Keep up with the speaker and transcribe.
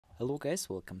Hello guys,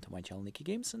 welcome to my channel Nicki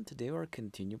Games, and today we're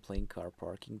continue playing car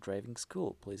parking driving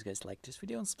school. Please guys like this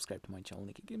video and subscribe to my channel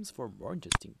Nicki Games for more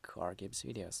interesting car games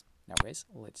videos. Now guys,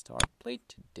 let's start play.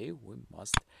 Today we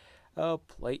must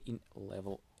play in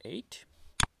level 8.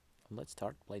 Let's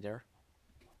start play there.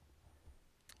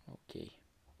 Okay,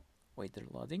 wait, they're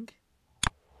loading.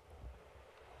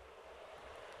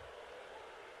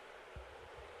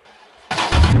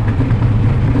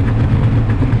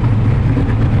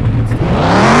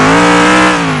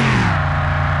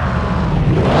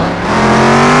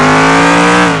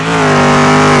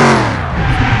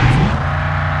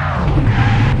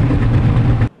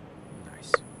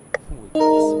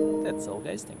 That's all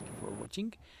guys, thank you for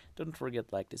watching. Don't forget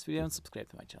to like this video and subscribe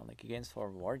to my channel Nicki Games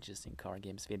for more interesting car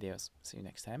games videos. See you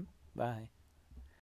next time, bye.